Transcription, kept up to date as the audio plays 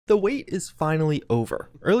The wait is finally over.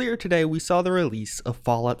 Earlier today, we saw the release of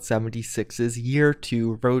Fallout 76's Year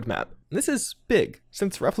 2 roadmap. This is big.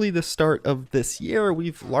 Since roughly the start of this year,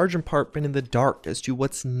 we've large in part been in the dark as to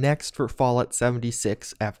what's next for Fallout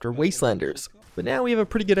 76 after Wastelanders. But now we have a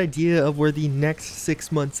pretty good idea of where the next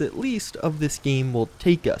 6 months at least of this game will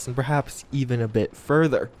take us, and perhaps even a bit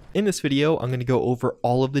further. In this video, I'm going to go over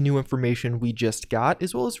all of the new information we just got,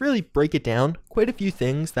 as well as really break it down. Quite a few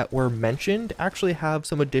things that were mentioned actually have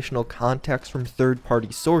some additional context from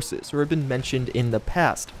third-party sources, or have been mentioned in the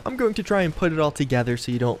past. I'm going to try and put it all together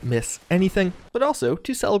so you don't miss anything. But also,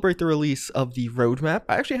 to celebrate the release of the roadmap,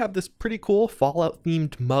 I actually have this pretty cool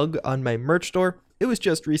Fallout-themed mug on my merch store. It was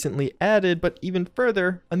just recently added, but even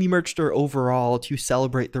further, on the merch store overall, to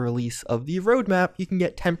celebrate the release of the roadmap, you can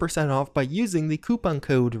get 10% off by using the coupon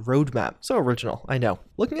code ROADMAP. So original, I know.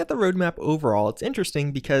 Looking at the roadmap overall, it's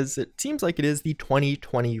interesting because it seems like it is the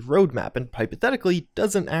 2020 roadmap, and hypothetically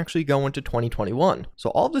doesn't actually go into 2021.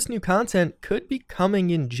 So all of this new content could be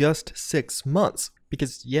coming in just 6 months.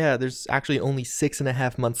 Because yeah, there's actually only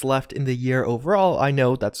 6.5 months left in the year overall. I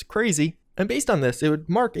know that's crazy. And based on this, it would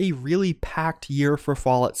mark a really packed year for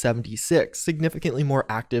Fallout 76, significantly more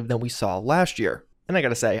active than we saw last year. And I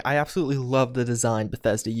gotta say, I absolutely love the design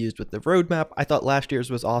Bethesda used with the roadmap. I thought last year's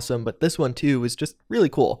was awesome, but this one too was just really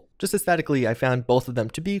cool. Just aesthetically, I found both of them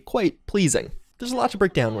to be quite pleasing. There's a lot to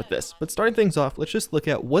break down with this, but starting things off, let's just look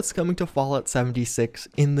at what's coming to Fallout 76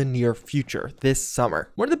 in the near future, this summer.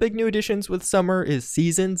 One of the big new additions with summer is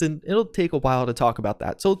seasons, and it'll take a while to talk about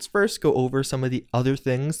that. So let's first go over some of the other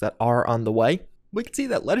things that are on the way. We can see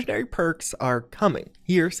that legendary perks are coming,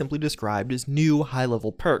 here simply described as new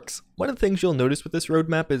high-level perks. One of the things you'll notice with this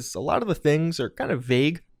roadmap is a lot of the things are kind of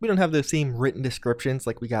vague. We don't have the same written descriptions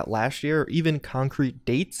like we got last year, or even concrete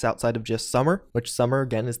dates outside of just summer, which summer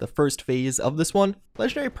again is the first phase of this one.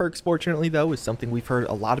 Legendary perks, fortunately though, is something we've heard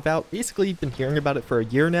a lot about, basically been hearing about it for a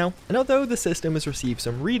year now. And although the system has received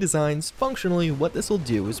some redesigns, functionally what this will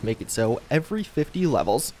do is make it so every 50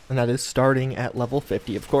 levels, and that is starting at level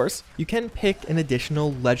 50 of course, you can pick an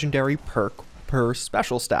additional legendary perk per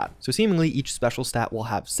special stat. So seemingly each special stat will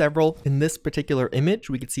have several. In this particular image,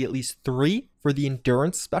 we could see at least 3 for the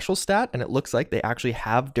endurance special stat, and it looks like they actually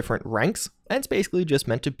have different ranks. And it's basically just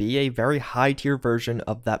meant to be a very high tier version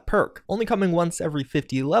of that perk. Only coming once every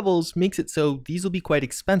 50 levels makes it so these will be quite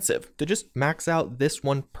expensive. To just max out this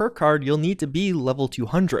one perk card, you'll need to be level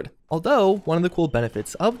 200. Although, one of the cool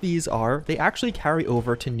benefits of these are they actually carry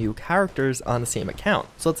over to new characters on the same account.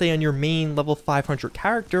 So let's say on your main level 500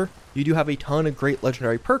 character, you do have a ton of great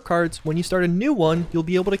legendary perk cards. When you start a new one, you'll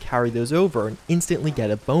be able to carry those over and instantly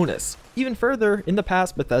get a bonus. Even further, in the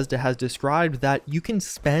past, Bethesda has described that you can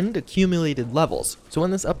spend accumulated levels. So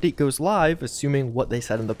when this update goes live, assuming what they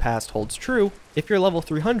said in the past holds true, if you're level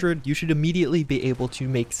 300, you should immediately be able to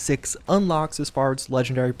make 6 unlocks as far as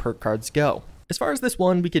legendary perk cards go. As far as this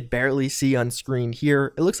one, we could barely see on screen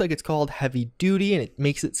here. It looks like it's called Heavy Duty, and it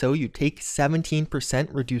makes it so you take 17%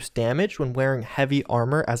 reduced damage when wearing heavy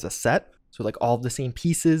armor as a set. So like all of the same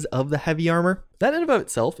pieces of the heavy armor. That in and of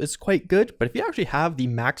itself is quite good, but if you actually have the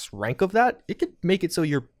max rank of that, it could make it so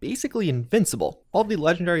you're basically invincible. All of the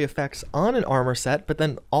legendary effects on an armor set, but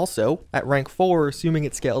then also at rank 4, assuming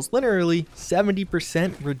it scales linearly,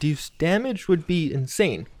 70% reduced damage would be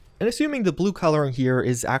insane. And assuming the blue coloring here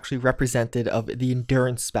is actually representative of the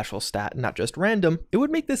endurance special stat, not just random, it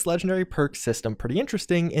would make this legendary perk system pretty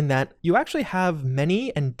interesting in that you actually have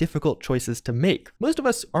many and difficult choices to make. Most of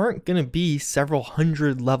us aren't going to be several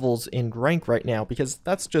hundred levels in rank right now because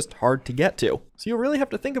that's just hard to get to. So you'll really have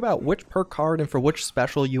to think about which perk card and for which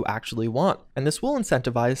special you actually want. And this will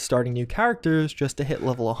incentivize starting new characters just to hit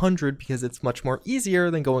level 100 because it's much more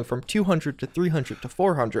easier than going from 200 to 300 to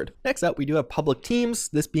 400. Next up, we do have public teams,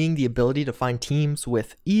 this being the ability to find teams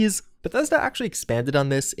with ease. Bethesda actually expanded on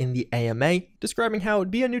this in the AMA, describing how it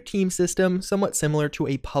would be a new team system somewhat similar to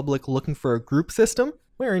a public looking for a group system,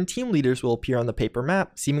 wherein team leaders will appear on the paper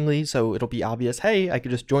map, seemingly so it'll be obvious, hey, I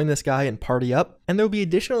could just join this guy and party up. And there'll be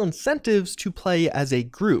additional incentives to play as a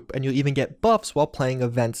group, and you'll even get buffs while playing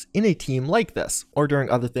events in a team like this, or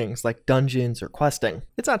during other things like dungeons or questing.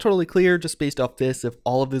 It's not totally clear just based off this if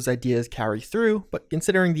all of those ideas carry through, but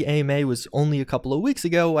considering the AMA was only a couple of weeks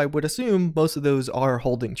ago, I would assume most of those are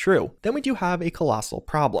holding true. Then we do have a colossal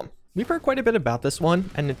problem. We've heard quite a bit about this one,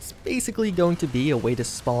 and it's basically going to be a way to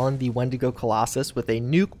spawn the Wendigo Colossus with a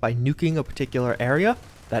nuke by nuking a particular area,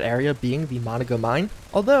 that area being the Monaga Mine.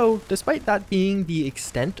 Although, despite that being the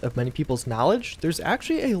extent of many people's knowledge, there's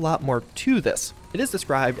actually a lot more to this. It is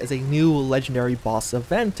described as a new legendary boss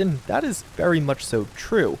event, and that is very much so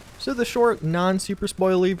true. So the short, non-super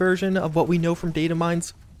spoilery version of what we know from data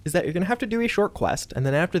mines, is that you're going to have to do a short quest, and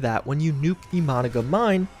then after that, when you nuke the Monaga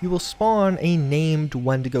mine, you will spawn a named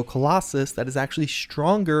Wendigo Colossus that is actually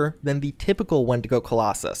stronger than the typical Wendigo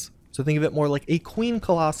Colossus. So think of it more like a Queen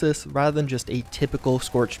Colossus rather than just a typical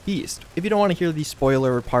Scorched Beast. If you don't want to hear the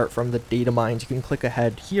spoiler part from the data mines, you can click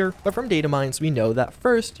ahead here. But from data mines, we know that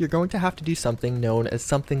first, you're going to have to do something known as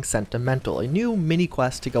something sentimental, a new mini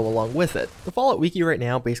quest to go along with it. The Fallout Wiki right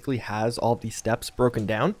now basically has all these steps broken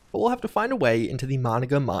down, but we'll have to find a way into the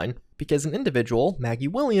Monaga mine because an individual, Maggie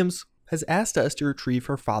Williams, has asked us to retrieve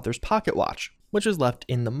her father's pocket watch, which was left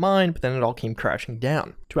in the mine, but then it all came crashing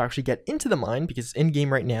down. To actually get into the mine, because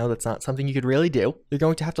in-game right now that's not something you could really do, you're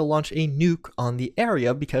going to have to launch a nuke on the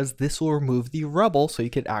area because this will remove the rubble so you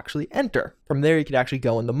could actually enter. From there you could actually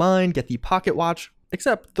go in the mine, get the pocket watch,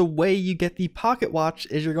 except the way you get the pocket watch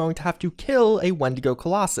is you're going to have to kill a Wendigo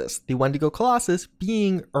Colossus. The Wendigo Colossus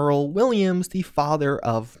being Earl Williams, the father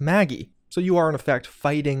of Maggie. So you are in effect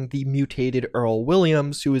fighting the mutated Earl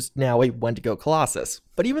Williams, who is now a Wendigo Colossus.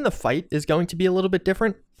 But even the fight is going to be a little bit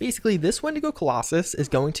different. Basically, this Wendigo Colossus is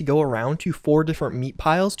going to go around to 4 different meat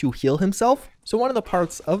piles to heal himself. So one of the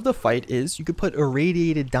parts of the fight is you could put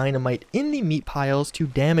irradiated dynamite in the meat piles to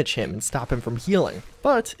damage him and stop him from healing.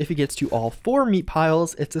 But if he gets to all 4 meat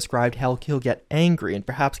piles, it's described how he'll get angry and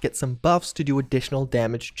perhaps get some buffs to do additional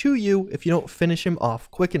damage to you if you don't finish him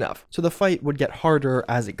off quick enough. So the fight would get harder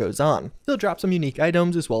as it goes on. He'll drop some unique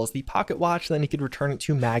items as well as the pocket watch, then he could return it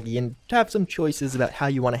to Maggie and have some choices about how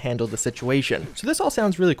you want to handle the situation. So this all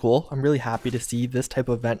sounds really cool. I'm really happy to see this type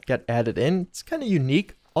of event get added in. It's kind of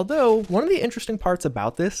unique. Although, one of the interesting parts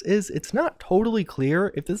about this is it's not totally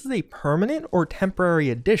clear if this is a permanent or temporary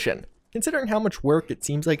addition. Considering how much work it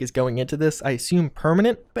seems like is going into this, I assume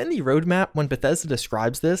permanent, but in the roadmap, when Bethesda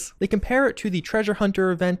describes this, they compare it to the Treasure Hunter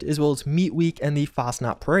event as well as Meat Week and the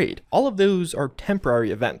Fosnot Parade. All of those are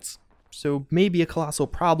temporary events. So maybe a colossal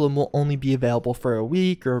problem will only be available for a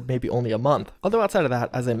week or maybe only a month. Although outside of that,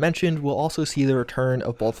 as I mentioned, we'll also see the return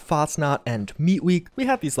of both Fosnot and Meat Week. We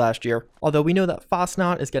had these last year. Although we know that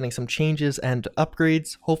Fosnot is getting some changes and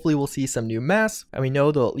upgrades, hopefully we'll see some new masks, and we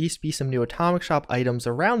know there'll at least be some new Atomic Shop items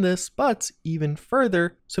around this, but even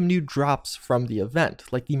further, some new drops from the event.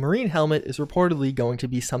 Like the Marine helmet is reportedly going to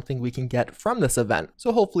be something we can get from this event.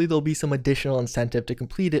 So hopefully there'll be some additional incentive to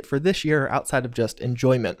complete it for this year outside of just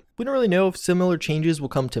enjoyment. We don't really know if similar changes will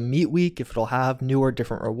come to Meat Week, if it'll have new or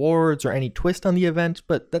different rewards or any twist on the event,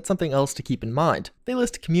 but that's something else to keep in mind. They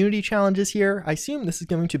list community challenges here. I assume this is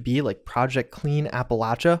going to be like Project Clean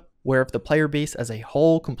Appalachia, where if the player base as a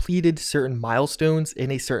whole completed certain milestones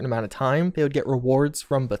in a certain amount of time, they would get rewards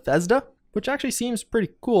from Bethesda, which actually seems pretty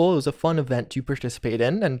cool. It was a fun event to participate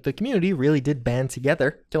in, and the community really did band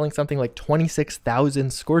together, killing something like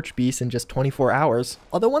 26,000 Scorched Beasts in just 24 hours.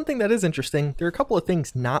 Although one thing that is interesting, there are a couple of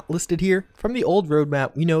things not listed here. From the old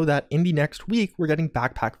roadmap, we know that in the next week, we're getting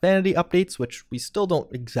Backpack Vanity updates, which we still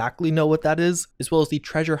don't exactly know what that is, as well as the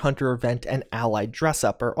Treasure Hunter event and Allied Dress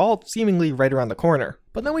Up are all seemingly right around the corner.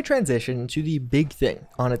 But then we transition to the big thing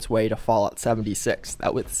on its way to Fallout 76,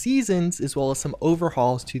 that with seasons as well as some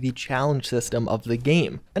overhauls to the challenge system of the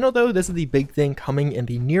game. And although this is the big thing coming in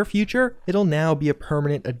the near future, it'll now be a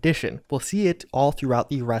permanent addition. We'll see it all throughout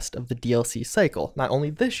the rest of the DLC cycle, not only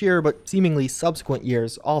this year, but seemingly subsequent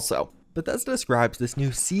years also. Bethesda describes this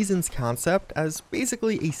new seasons concept as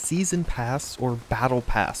basically a season pass or battle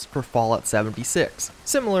pass for Fallout 76.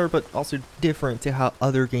 Similar, but also different to how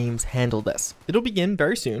other games handle this. It'll begin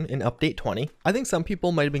very soon in Update 20. I think some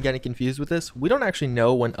people might have been getting confused with this. We don't actually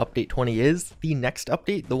know when Update 20 is. The next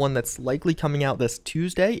update, the one that's likely coming out this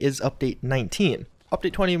Tuesday, is Update 19.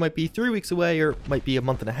 Update 20 might be 3 weeks away or might be a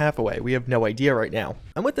month and a half away. We have no idea right now.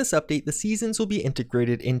 And with this update, the seasons will be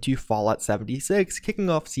integrated into Fallout 76, kicking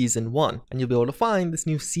off Season 1. And you'll be able to find this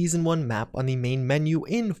new Season 1 map on the main menu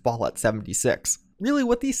in Fallout 76. Really,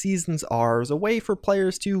 what these seasons are is a way for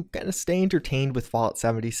players to kind of stay entertained with Fallout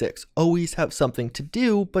 76, always have something to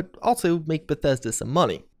do, but also make Bethesda some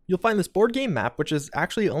money. You'll find this board game map, which is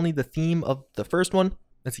actually only the theme of the first one.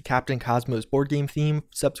 That's the Captain Cosmo's board game theme.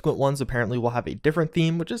 Subsequent ones apparently will have a different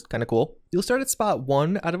theme, which is kind of cool. You'll start at spot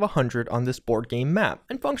 1 out of 100 on this board game map.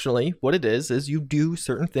 And functionally, what it is you do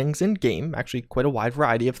certain things in game, actually quite a wide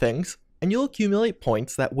variety of things, and you'll accumulate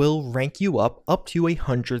points that will rank you up to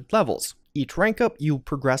 100 levels. Each rank up, you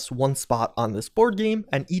progress 1 spot on this board game,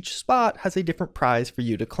 and each spot has a different prize for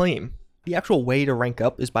you to claim. The actual way to rank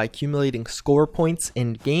up is by accumulating score points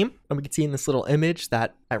in game, and we can see in this little image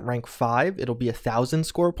that at rank 5 it'll be 1,000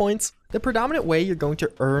 score points. The predominant way you're going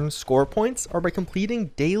to earn score points are by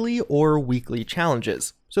completing daily or weekly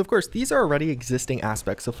challenges. So of course, these are already existing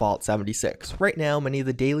aspects of Fallout 76. Right now, many of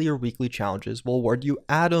the daily or weekly challenges will award you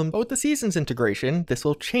atoms, but with the seasons integration, this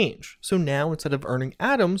will change. So now instead of earning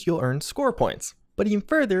atoms, you'll earn score points. But even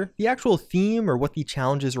further, the actual theme or what the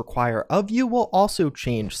challenges require of you will also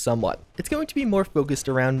change somewhat. It's going to be more focused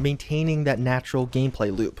around maintaining that natural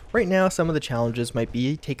gameplay loop. Right now, some of the challenges might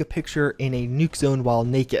be take a picture in a nuke zone while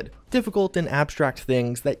naked. Difficult and abstract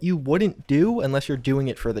things that you wouldn't do unless you're doing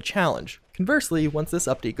it for the challenge. Conversely, once this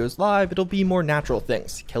update goes live, it'll be more natural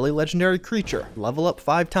things. Kill a legendary creature, level up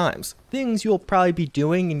 5 times. Things you'll probably be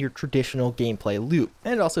doing in your traditional gameplay loop.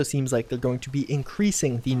 And it also seems like they're going to be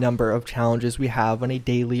increasing the number of challenges we have on a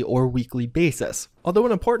daily or weekly basis. Although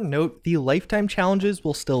an important note, the lifetime challenges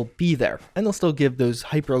will still be there, and they'll still give those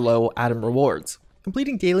hyper low atom rewards.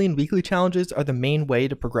 Completing daily and weekly challenges are the main way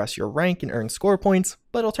to progress your rank and earn score points,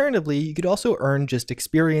 but alternatively, you could also earn just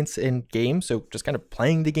experience in game, so just kind of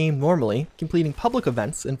playing the game normally, completing public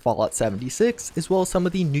events in Fallout 76, as well as some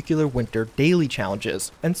of the Nuclear Winter daily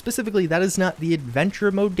challenges. And specifically, that is not the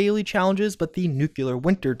Adventure Mode daily challenges, but the Nuclear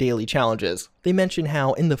Winter daily challenges. They mention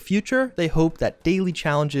how in the future, they hope that daily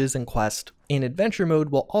challenges and quests in Adventure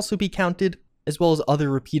Mode will also be counted, as well as other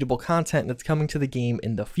repeatable content that's coming to the game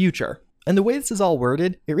in the future. And the way this is all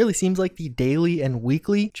worded, it really seems like the daily and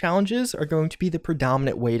weekly challenges are going to be the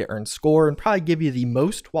predominant way to earn score and probably give you the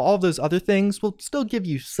most, while all of those other things will still give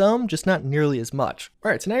you some, just not nearly as much.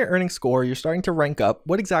 Alright, so now you're earning score, you're starting to rank up.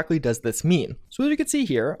 What exactly does this mean? So as you can see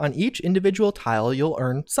here, on each individual tile, you'll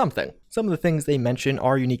earn something. Some of the things they mention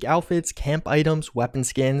are unique outfits, camp items, weapon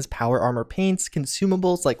skins, power armor paints,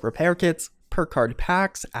 consumables like repair kits, perk card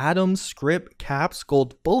packs, atoms, script, caps,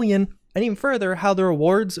 gold bullion, and even further, how the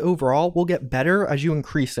rewards overall will get better as you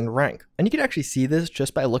increase in rank. And you can actually see this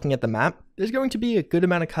just by looking at the map. There's going to be a good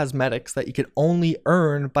amount of cosmetics that you can only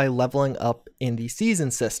earn by leveling up in the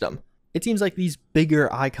season system. It seems like these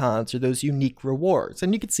bigger icons are those unique rewards,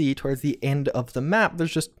 and you can see towards the end of the map,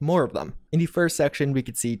 there's just more of them. In the first section, we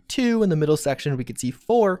could see 2, in the middle section, we could see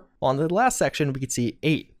 4, while in the last section, we could see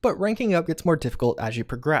 8. But ranking up gets more difficult as you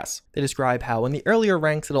progress. They describe how in the earlier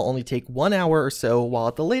ranks, it'll only take 1 hour or so, while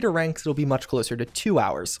at the later ranks, it'll be much closer to 2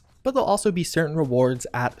 hours. But there'll also be certain rewards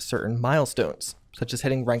at certain milestones, such as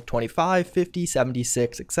hitting rank 25, 50,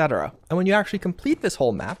 76, etc. And when you actually complete this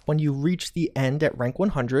whole map, when you reach the end at rank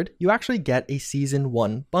 100, you actually get a Season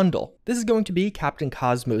 1 bundle. This is going to be Captain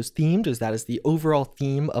Cosmos themed, as that is the overall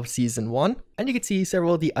theme of Season 1, and you can see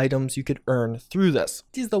several of the items you could earn through this.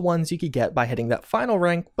 These are the ones you could get by hitting that final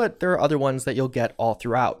rank, but there are other ones that you'll get all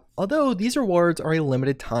throughout. Although these rewards are a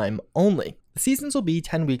limited time only. The seasons will be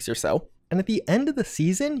 10 weeks or so, and at the end of the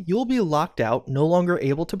season, you'll be locked out, no longer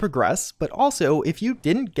able to progress, but also if you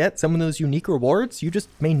didn't get some of those unique rewards, you just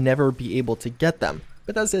may never be able to get them.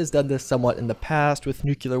 Bethesda has done this somewhat in the past with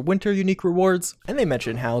Nuclear Winter unique rewards, and they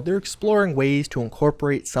mention how they're exploring ways to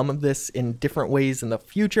incorporate some of this in different ways in the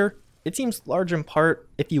future. It seems large in part,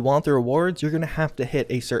 if you want the rewards, you're going to have to hit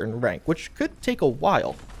a certain rank, which could take a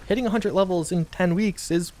while. Hitting 100 levels in 10 weeks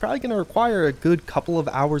is probably going to require a good couple of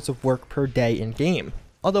hours of work per day in game.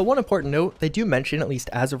 Although one important note, they do mention, at least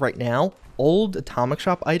as of right now, old Atomic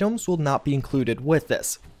Shop items will not be included with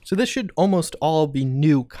this. So this should almost all be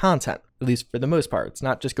new content, at least for the most part. It's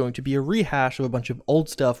not just going to be a rehash of a bunch of old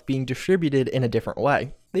stuff being distributed in a different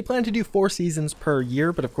way. They plan to do 4 seasons per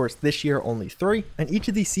year, but of course this year only 3, and each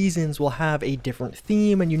of these seasons will have a different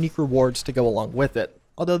theme and unique rewards to go along with it.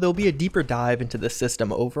 Although there'll be a deeper dive into the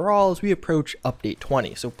system overall as we approach Update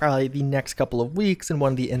 20, so probably the next couple of weeks in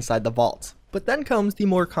one of the Inside the Vaults. But then comes the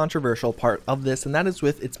more controversial part of this, and that is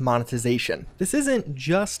with its monetization. This isn't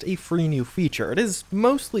just a free new feature. It is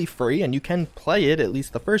mostly free, and you can play it, at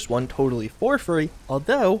least the first one, totally for free.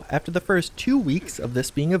 Although, after the first 2 weeks of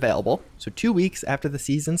this being available, so 2 weeks after the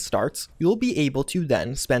season starts, you'll be able to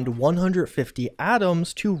then spend 150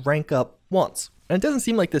 atoms to rank up once. And it doesn't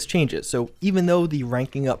seem like this changes, so even though the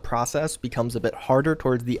ranking up process becomes a bit harder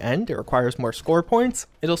towards the end, it requires more score points,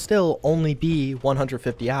 it'll still only be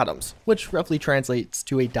 150 atoms, which roughly translates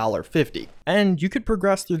to $1.50. And you could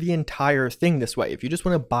progress through the entire thing this way. If you just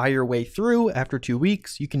want to buy your way through after 2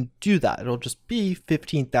 weeks, you can do that. It'll just be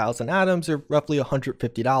 15,000 atoms or roughly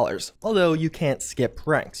 $150. Although you can't skip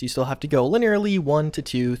ranks. You still have to go linearly 1 to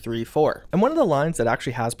 2, 3, 4. And one of the lines that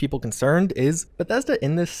actually has people concerned is, Bethesda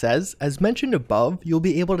in this says, as mentioned above, you'll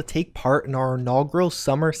be able to take part in our inaugural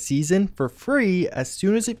summer season for free as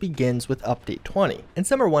soon as it begins with update 20. And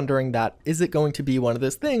some are wondering that, is it going to be one of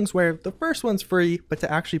those things where the first one's free, but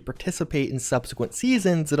to actually participate in subsequent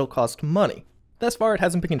seasons, it'll cost money? Thus far, it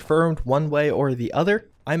hasn't been confirmed one way or the other.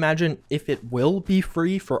 I imagine if it will be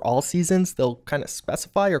free for all seasons, they'll kind of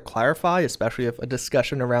specify or clarify, especially if a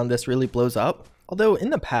discussion around this really blows up. Although in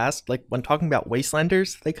the past, like when talking about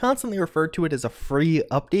Wastelanders, they constantly referred to it as a free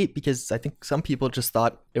update because I think some people just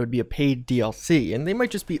thought it would be a paid DLC, and they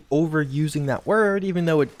might just be overusing that word even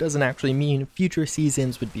though it doesn't actually mean future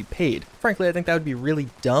seasons would be paid. Frankly, I think that would be really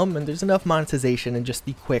dumb, and there's enough monetization in just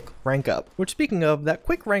the quick rank up. Which, speaking of, that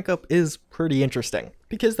quick rank up is pretty interesting,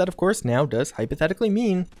 because that of course now does hypothetically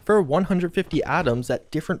mean for 150 atoms at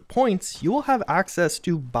different points, you will have access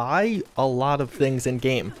to buy a lot of things in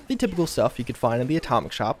game. The typical stuff you could find in the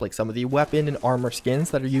atomic shop, like some of the weapon and armor skins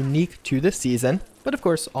that are unique to this season, but of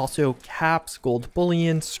course also caps, gold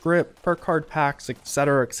bullion, script, perk card packs,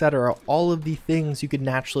 etc, all of the things you could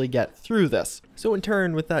naturally get through this. So in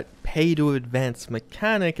turn, with that pay to advance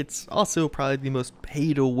mechanic, it's also probably the most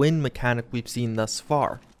pay to win mechanic we've seen thus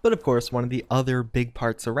far. But of course, one of the other big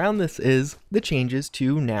parts around this is the changes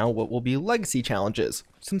to now what will be legacy challenges.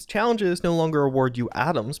 Since challenges no longer award you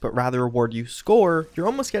atoms, but rather award you score, you're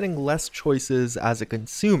almost getting less choices as a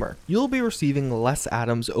consumer. You'll be receiving less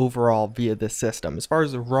atoms overall via this system, as far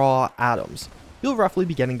as raw atoms. You'll roughly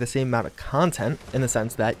be getting the same amount of content, in the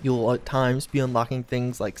sense that you'll at times be unlocking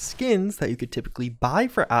things like skins that you could typically buy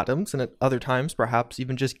for atoms, and at other times perhaps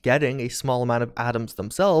even just getting a small amount of atoms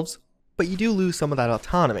themselves. But you do lose some of that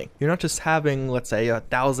autonomy. You're not just having, let's say,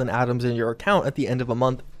 1,000 atoms in your account at the end of a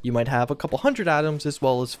month. You might have a couple hundred atoms as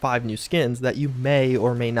well as 5 new skins that you may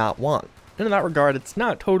or may not want. And in that regard, it's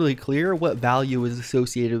not totally clear what value is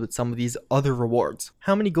associated with some of these other rewards.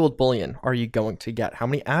 How many gold bullion are you going to get? How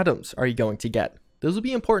many atoms are you going to get? Those will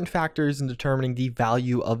be important factors in determining the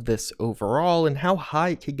value of this overall and how high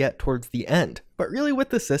it could get towards the end. But really with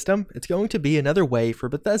this system, it's going to be another way for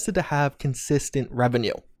Bethesda to have consistent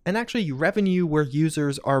revenue. And actually revenue where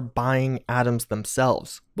users are buying atoms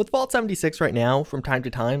themselves. With Fallout 76 right now, from time to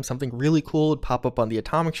time, something really cool would pop up on the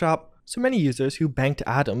atomic shop, so many users who banked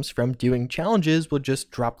atoms from doing challenges would just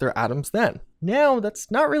drop their atoms then. Now, that's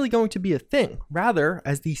not really going to be a thing. Rather,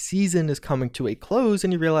 as the season is coming to a close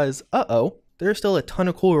and you realize, uh-oh, there's still a ton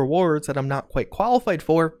of cool rewards that I'm not quite qualified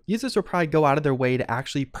for, users will probably go out of their way to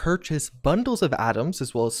actually purchase bundles of atoms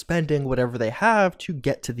as well as spending whatever they have to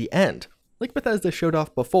get to the end. Like Bethesda showed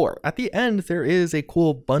off before, at the end there is a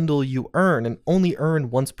cool bundle you earn and only earn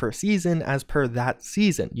once per season as per that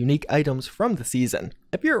season, unique items from the season.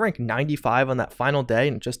 If you're at rank 95 on that final day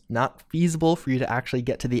and it's just not feasible for you to actually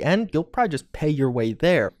get to the end, you'll probably just pay your way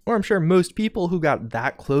there. Or I'm sure most people who got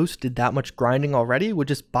that close, did that much grinding already, would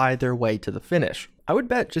just buy their way to the finish. I would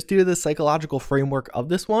bet just due to the psychological framework of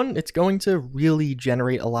this one, it's going to really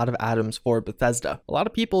generate a lot of atoms for Bethesda. A lot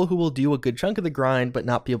of people who will do a good chunk of the grind but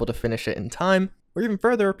not be able to finish it in time. Or even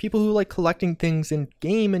further, people who like collecting things in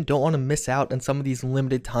game and don't want to miss out on some of these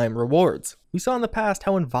limited time rewards. We saw in the past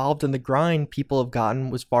how involved in the grind people have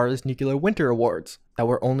gotten as far as Nuclear Winter awards, that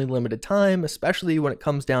were only limited time, especially when it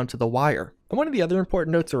comes down to the wire. And one of the other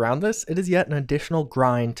important notes around this, it is yet an additional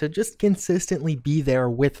grind to just consistently be there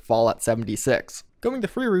with Fallout 76. Going the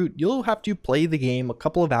free route, you'll have to play the game a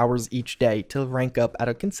couple of hours each day to rank up at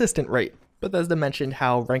a consistent rate. Bethesda mentioned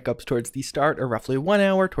how rank ups towards the start are roughly 1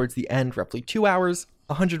 hour, towards the end roughly 2 hours,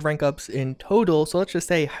 100 rank ups in total, so let's just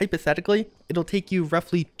say hypothetically, it'll take you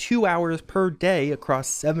roughly 2 hours per day across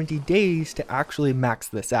 70 days to actually max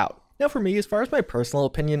this out. Now for me, as far as my personal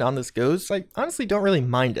opinion on this goes, I honestly don't really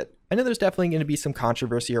mind it. I know there's definitely going to be some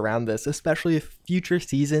controversy around this, especially if future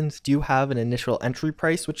seasons do have an initial entry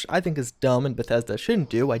price, which I think is dumb and Bethesda shouldn't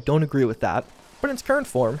do. I don't agree with that. But in its current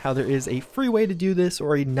form, how there is a free way to do this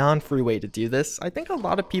or a non-free way to do this, I think a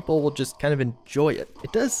lot of people will just kind of enjoy it.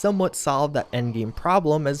 It does somewhat solve that endgame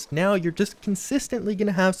problem, as now you're just consistently going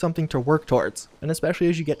to have something to work towards. And especially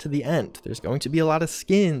as you get to the end, there's going to be a lot of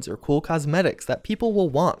skins or cool cosmetics that people will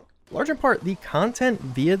want. Large in part, the content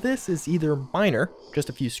via this is either minor, just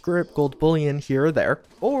a few script, gold bullion here or there,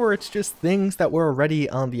 or it's just things that were already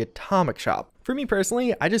on the atomic shop. For me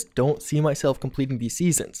personally, I just don't see myself completing these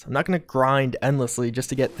seasons. I'm not going to grind endlessly just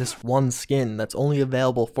to get this one skin that's only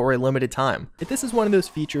available for a limited time. If this is one of those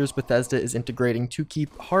features Bethesda is integrating to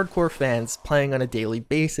keep hardcore fans playing on a daily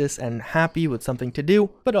basis and happy with something to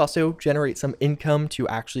do, but also generate some income to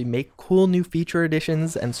actually make cool new feature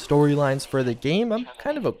additions and storylines for the game, I'm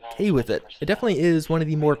kind of okay with it. It definitely is one of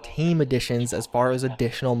the more tame additions as far as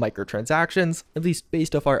additional microtransactions, at least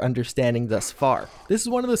based off our understanding thus far. This is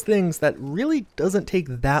one of those things that really doesn't take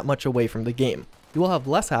that much away from the game. You will have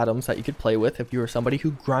less atoms that you could play with if you were somebody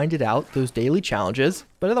who grinded out those daily challenges,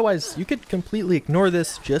 but otherwise you could completely ignore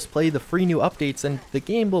this, just play the free new updates, and the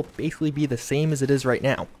game will basically be the same as it is right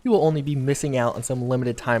now. You will only be missing out on some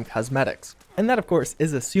limited time cosmetics. And that of course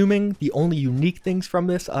is assuming the only unique things from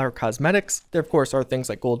this are cosmetics. There of course are things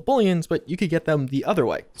like gold bullions, but you could get them the other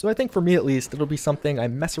way. So I think for me at least, it'll be something I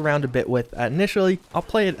mess around a bit with initially. I'll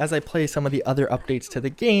play it as I play some of the other updates to the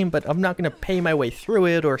game, but I'm not going to pay my way through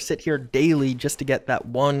it or sit here daily just to get that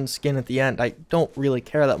one skin at the end. I don't really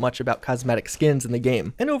care that much about cosmetic skins in the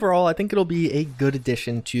game. And overall, I think it'll be a good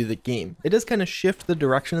addition to the game. It does kind of shift the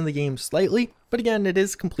direction of the game slightly, but again, it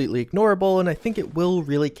is completely ignorable, and I think it will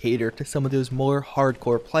really cater to some of those more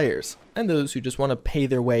hardcore players, and those who just want to pay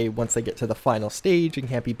their way once they get to the final stage and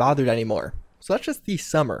can't be bothered anymore. So that's just the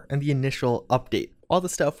summer and the initial update. All the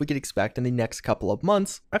stuff we could expect in the next couple of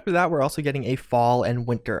months. After that, we're also getting a fall and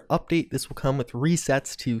winter update. This will come with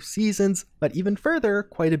resets to seasons, but even further,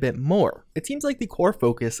 quite a bit more. It seems like the core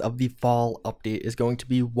focus of the fall update is going to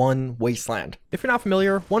be one wasteland. If you're not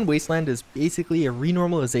familiar, one wasteland is basically a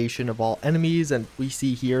renormalization of all enemies, and we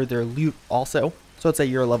see here their loot also. So let's say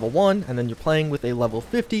you're level 1 and then you're playing with a level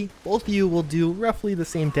 50, both of you will do roughly the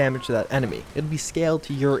same damage to that enemy. It'll be scaled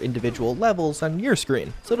to your individual levels on your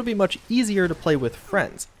screen, so it'll be much easier to play with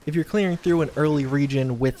friends. If you're clearing through an early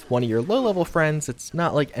region with one of your low level friends, it's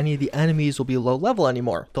not like any of the enemies will be low level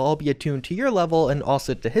anymore. They'll all be attuned to your level and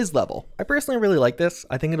also to his level. I personally really like this.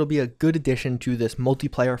 I think it'll be a good addition to this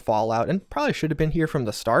multiplayer Fallout and probably should have been here from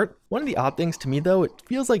the start. One of the odd things to me though, it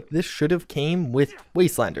feels like this should have came with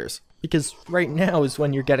Wastelanders, because right now is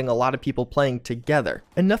when you're getting a lot of people playing together.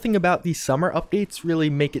 And nothing about these summer updates really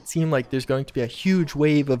make it seem like there's going to be a huge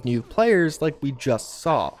wave of new players like we just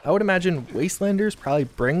saw. I would imagine Wastelanders probably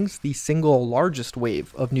brings the single largest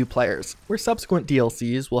wave of new players, where subsequent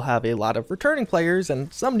DLCs will have a lot of returning players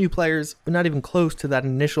and some new players, but not even close to that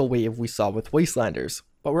initial wave we saw with Wastelanders.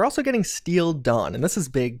 But we're also getting Steel Dawn, and this is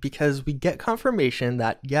big because we get confirmation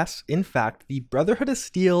that yes, in fact, the Brotherhood of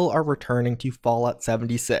Steel are returning to Fallout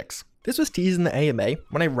 76. This was teased in the AMA.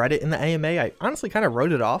 When I read it in the AMA, I honestly kind of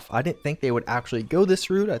wrote it off. I didn't think they would actually go this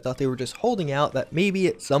route. I thought they were just holding out that maybe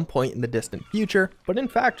at some point in the distant future. But in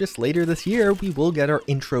fact, just later this year, we will get our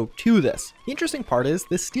intro to this. The interesting part is,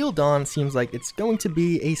 this Steel Dawn seems like it's going to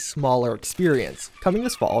be a smaller experience. Coming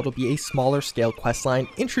this fall, it'll be a smaller scale questline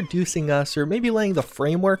introducing us, or maybe laying the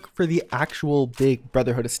framework for the actual big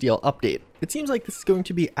Brotherhood of Steel update. It seems like this is going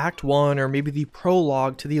to be Act 1 or maybe the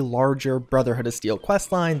prologue to the larger Brotherhood of Steel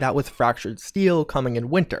questline, that with Fractured Steel coming in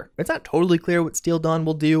winter. It's not totally clear what Steel Dawn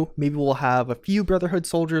will do. Maybe we'll have a few Brotherhood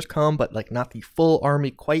soldiers come, but like not the full army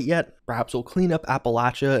quite yet. Perhaps we'll clean up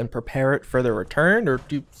Appalachia and prepare it for their return, or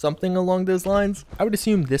do something along those lines. I would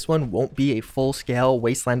assume this one won't be a full-scale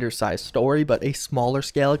Wastelanders-sized story, but a smaller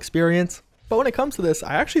scale experience. But when it comes to this,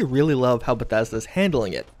 I actually really love how Bethesda's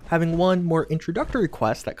handling it. Having one more introductory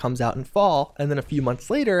quest that comes out in fall, and then a few months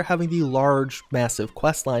later having the large, massive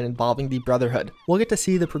questline involving the Brotherhood. We'll get to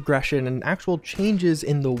see the progression and actual changes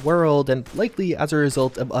in the world, and likely as a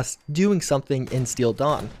result of us doing something in Steel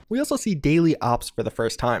Dawn. We also see daily ops for the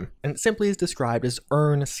first time, and it simply is described as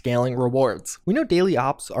earn scaling rewards. We know daily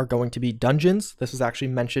ops are going to be dungeons. This was actually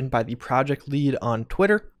mentioned by the project lead on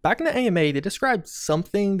Twitter. Back in the AMA, they described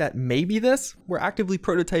something that may be this. We're actively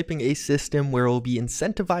prototyping a system where we'll be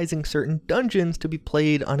incentivizing certain dungeons to be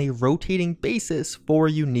played on a rotating basis for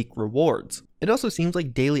unique rewards. It also seems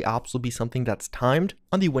like daily ops will be something that's timed.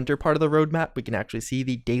 On the winter part of the roadmap, we can actually see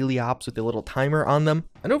the daily ops with a little timer on them.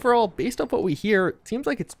 And overall, based off what we hear, it seems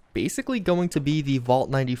like it's basically going to be the Vault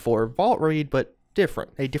 94 Vault Raid, but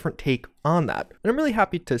a different take on that. And I'm really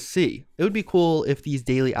happy to see. It would be cool if these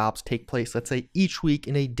daily ops take place, let's say, each week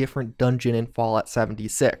in a different dungeon in Fallout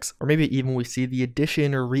 76. Or maybe even we see the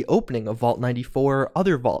addition or reopening of Vault 94 or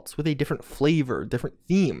other vaults with a different flavor, different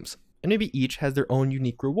themes. And maybe each has their own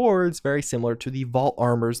unique rewards, very similar to the vault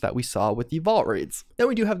armors that we saw with the vault raids. Then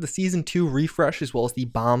we do have the Season 2 refresh as well as the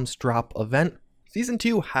bombs drop event. Season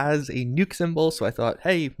 2 has a nuke symbol, so I thought,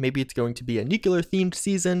 hey, maybe it's going to be a nuclear-themed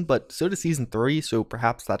season, but so does Season 3, so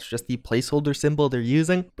perhaps that's just the placeholder symbol they're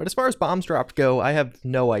using. But as far as bombs dropped go, I have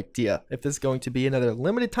no idea. If this is going to be another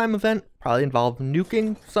limited time event, probably involve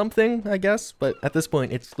nuking something, I guess, but at this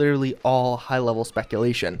point, it's literally all high-level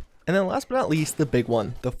speculation. And then last but not least, the big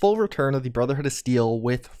one, the full return of the Brotherhood of Steel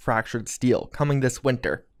with Fractured Steel, coming this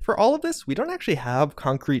winter. For all of this, we don't actually have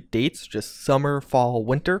concrete dates, just summer, fall,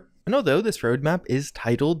 winter. And although this roadmap is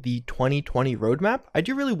titled the 2020 roadmap, I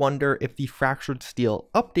do really wonder if the Fractured Steel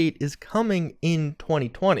update is coming in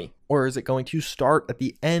 2020. Or is it going to start at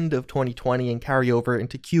the end of 2020 and carry over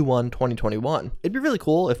into Q1 2021? It'd be really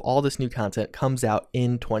cool if all this new content comes out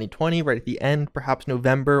in 2020, right at the end, perhaps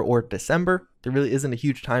November or December. There really isn't a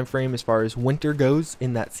huge time frame as far as winter goes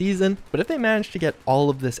in that season, but if they manage to get all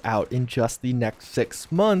of this out in just the next 6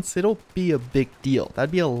 months, it'll be a big deal.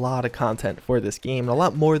 That'd be a lot of content for this game, and a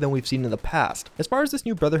lot more than we've seen in the past. As far as this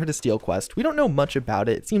new Brotherhood of Steel quest, we don't know much about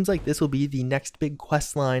it. It seems like this will be the next big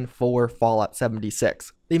quest line for Fallout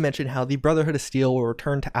 76. They mention how the Brotherhood of Steel will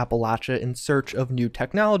return to Appalachia in search of new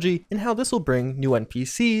technology, and how this will bring new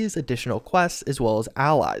NPCs, additional quests, as well as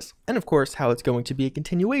allies. And of course, how it's going to be a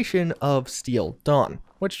continuation of Steel Dawn,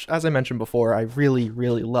 which, as I mentioned before, I really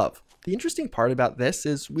love. The interesting part about this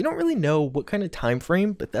is we don't really know what kind of time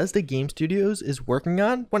frame Bethesda Game Studios is working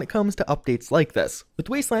on when it comes to updates like this. With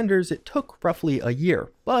Wastelanders, it took roughly a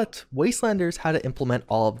year, but Wastelanders had to implement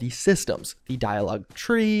all of these systems, the dialogue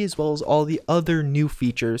tree, as well as all the other new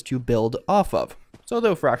features to build off of. So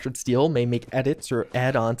although Fractured Steel may make edits or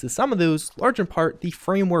add on to some of those, large in part, the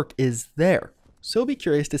framework is there. So be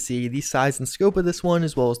curious to see the size and scope of this one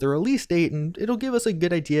as well as the release date, and it'll give us a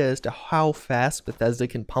good idea as to how fast Bethesda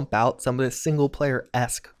can pump out some of this single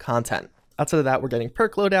player-esque content. Outside of that, we're getting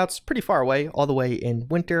perk loadouts pretty far away, all the way in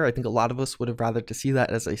winter. I think a lot of us would have rather to see that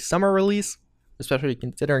as a summer release, especially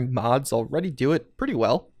considering mods already do it pretty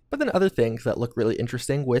well. But then other things that look really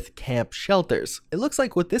interesting with camp shelters. It looks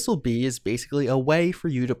like what this will be is basically a way for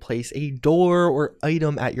you to place a door or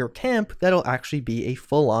item at your camp that'll actually be a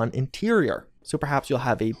full-on interior. So perhaps you'll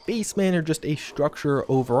have a basement or just a structure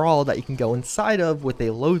overall that you can go inside of with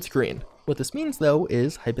a load screen. What this means though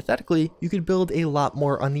is, hypothetically, you could build a lot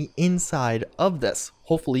more on the inside of this,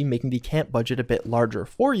 hopefully making the camp budget a bit larger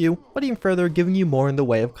for you, but even further giving you more in the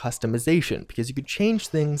way of customization, because you could change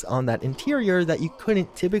things on that interior that you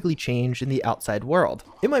couldn't typically change in the outside world.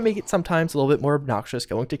 It might make it sometimes a little bit more obnoxious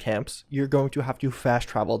going to camps. You're going to have to fast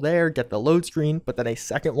travel there, get the load screen, but then a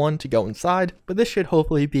second one to go inside, but this should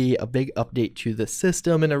hopefully be a big update to the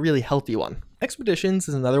system and a really healthy one. Expeditions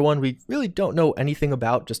is another one we really don't know anything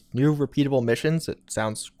about, just new repeatable missions. It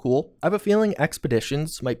sounds cool. I have a feeling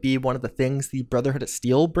Expeditions might be one of the things the Brotherhood of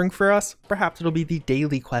Steel bring for us. Perhaps it'll be the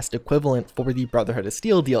daily quest equivalent for the Brotherhood of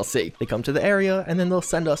Steel DLC. They come to the area and then they'll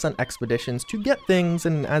send us on expeditions to get things,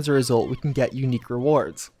 and as a result we can get unique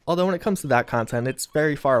rewards. Although when it comes to that content, it's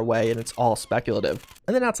very far away and it's all speculative.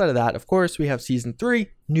 And then outside of that, of course, we have Season 3,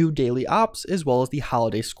 new daily ops, as well as the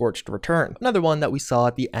Holiday Scorched Return, another one that we saw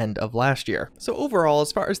at the end of last year. So overall,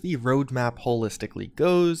 as far as the roadmap holistically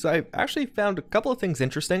goes, I actually found a couple of things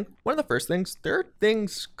interesting. One of the first things, there are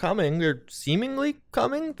things coming, or seemingly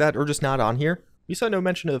coming, that are just not on here. We saw no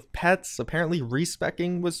mention of pets. Apparently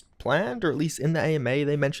respecking was planned, or at least in the AMA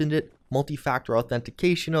they mentioned it. Multi-factor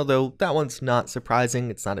authentication, although that one's not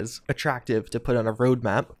surprising. It's not as attractive to put on a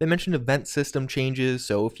roadmap. They mentioned event system changes,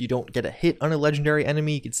 so if you don't get a hit on a legendary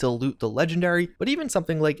enemy, you can still loot the legendary, but even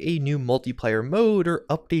something like a new multiplayer mode or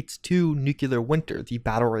updates to Nuclear Winter, the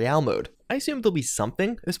Battle Royale mode. I assume there'll be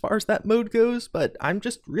something as far as that mode goes, but I'm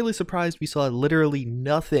just really surprised we saw literally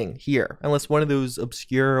nothing here, unless one of those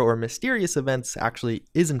obscure or mysterious events actually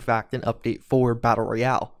is in fact an update for Battle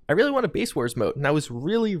Royale. I really want a Base Wars mode, and I was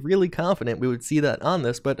really confident we would see that on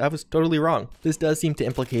this, but I was totally wrong. This does seem to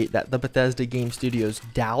implicate that the Bethesda Game Studios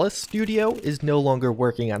Dallas studio is no longer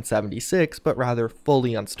working on 76, but rather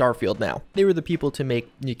fully on Starfield now. They were the people to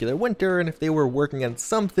make Nuclear Winter, and if they were working on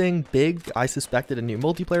something big, I suspected a new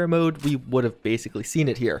multiplayer mode, we would have basically seen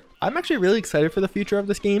it here. I'm actually really excited for the future of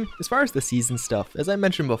this game. As far as the season stuff, as I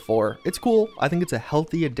mentioned before, it's cool. I think it's a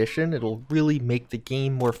healthy addition. It'll really make the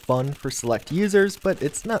game more fun for select users, but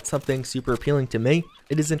it's not something super appealing to me.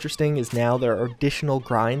 It is interesting is now there are additional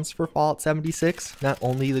grinds for Fallout 76, not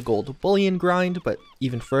only the gold bullion grind, but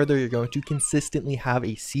even further, you're going to consistently have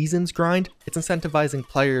a seasons grind. It's incentivizing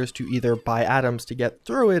players to either buy items to get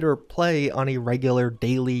through it or play on a regular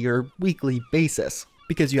daily or weekly basis,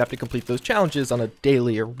 because you have to complete those challenges on a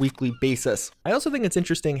daily or weekly basis. I also think it's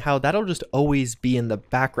interesting how that'll just always be in the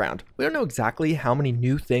background. We don't know exactly how many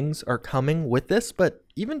new things are coming with this, but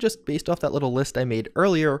even just based off that little list I made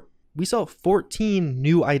earlier, we saw 14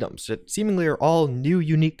 new items that seemingly are all new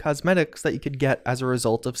unique cosmetics that you could get as a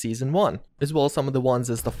result of Season 1, as well as some of the ones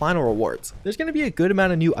as the final rewards. There's going to be a good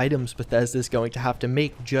amount of new items Bethesda is going to have to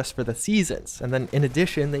make just for the seasons, and then in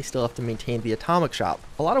addition they still have to maintain the Atomic Shop.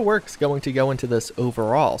 A lot of work's going to go into this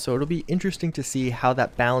overall, so it'll be interesting to see how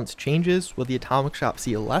that balance changes. Will the Atomic Shop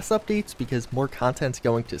see less updates because more content's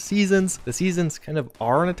going to seasons? The seasons kind of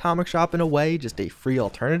are an Atomic Shop in a way, just a free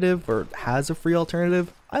alternative, or has a free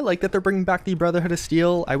alternative. I like that they're bringing back the Brotherhood of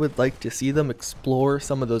Steel. I would like to see them explore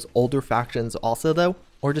some of those older factions also though,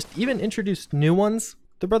 or just even introduce new ones.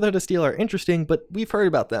 The Brotherhood of Steel are interesting, but we've heard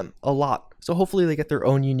about them a lot. So hopefully they get their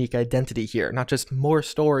own unique identity here, not just more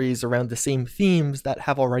stories around the same themes that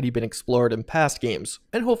have already been explored in past games.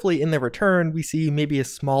 And hopefully in their return, we see maybe a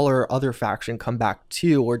smaller other faction come back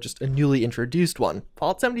too, or just a newly introduced one.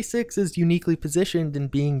 Fallout 76 is uniquely positioned in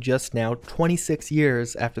being just now 26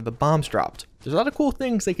 years after the bombs dropped. There's a lot of cool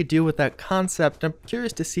things they could do with that concept, and I'm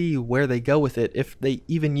curious to see where they go with it, if they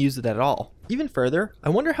even use it at all. Even further, I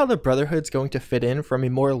wonder how the Brotherhood's going to fit in from a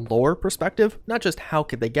more lore perspective. Not just how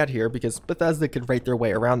could they get here, because Bethesda could write their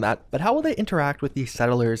way around that, but how will they interact with the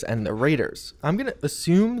Settlers and the Raiders? I'm going to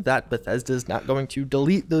assume that Bethesda's not going to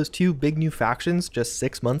delete those two big new factions just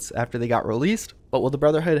 6 months after they got released. But will the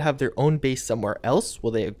Brotherhood have their own base somewhere else?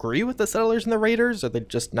 Will they agree with the Settlers and the Raiders? Are they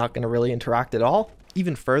just not going to really interact at all?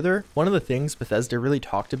 Even further, one of the things Bethesda really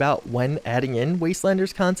talked about when adding in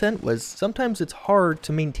Wastelanders content was sometimes it's hard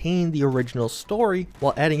to maintain the original story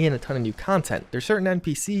while adding in a ton of new content. There's certain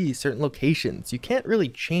NPCs, certain locations, you can't really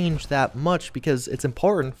change that much because it's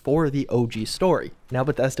important for the OG story. Now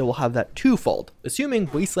Bethesda will have that twofold. Assuming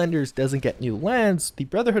Wastelanders doesn't get new lands, the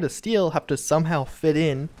Brotherhood of Steel have to somehow fit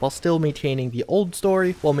in while still maintaining the old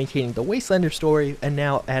story, while maintaining the Wastelander story, and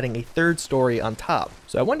now adding a third story on top.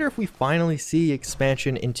 So I wonder if we finally see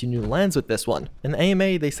expansion into new lands with this one. In the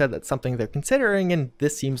AMA, they said that's something they're considering, and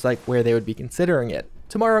this seems like where they would be considering it.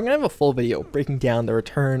 Tomorrow I'm going to have a full video breaking down the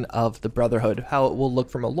return of the Brotherhood, how it will look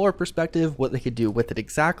from a lore perspective, what they could do with it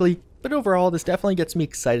exactly. But overall, this definitely gets me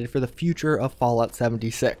excited for the future of Fallout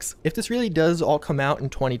 76. If this really does all come out in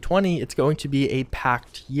 2020, it's going to be a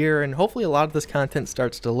packed year, and hopefully a lot of this content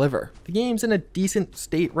starts to deliver. The game's in a decent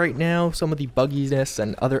state right now. Some of the bugginess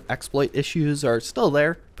and other exploit issues are still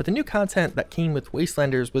there, but the new content that came with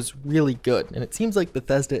Wastelanders was really good, and it seems like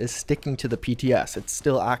Bethesda is sticking to the PTS. It's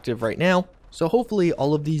still active right now, so hopefully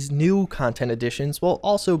all of these new content additions will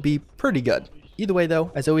also be pretty good. Either way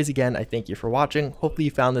though, as always again, I thank you for watching. Hopefully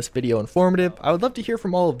you found this video informative. I would love to hear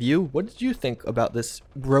from all of you. What did you think about this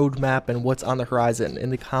roadmap and what's on the horizon in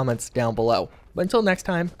the comments down below? But until next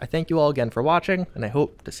time, I thank you all again for watching, and I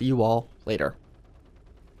hope to see you all later.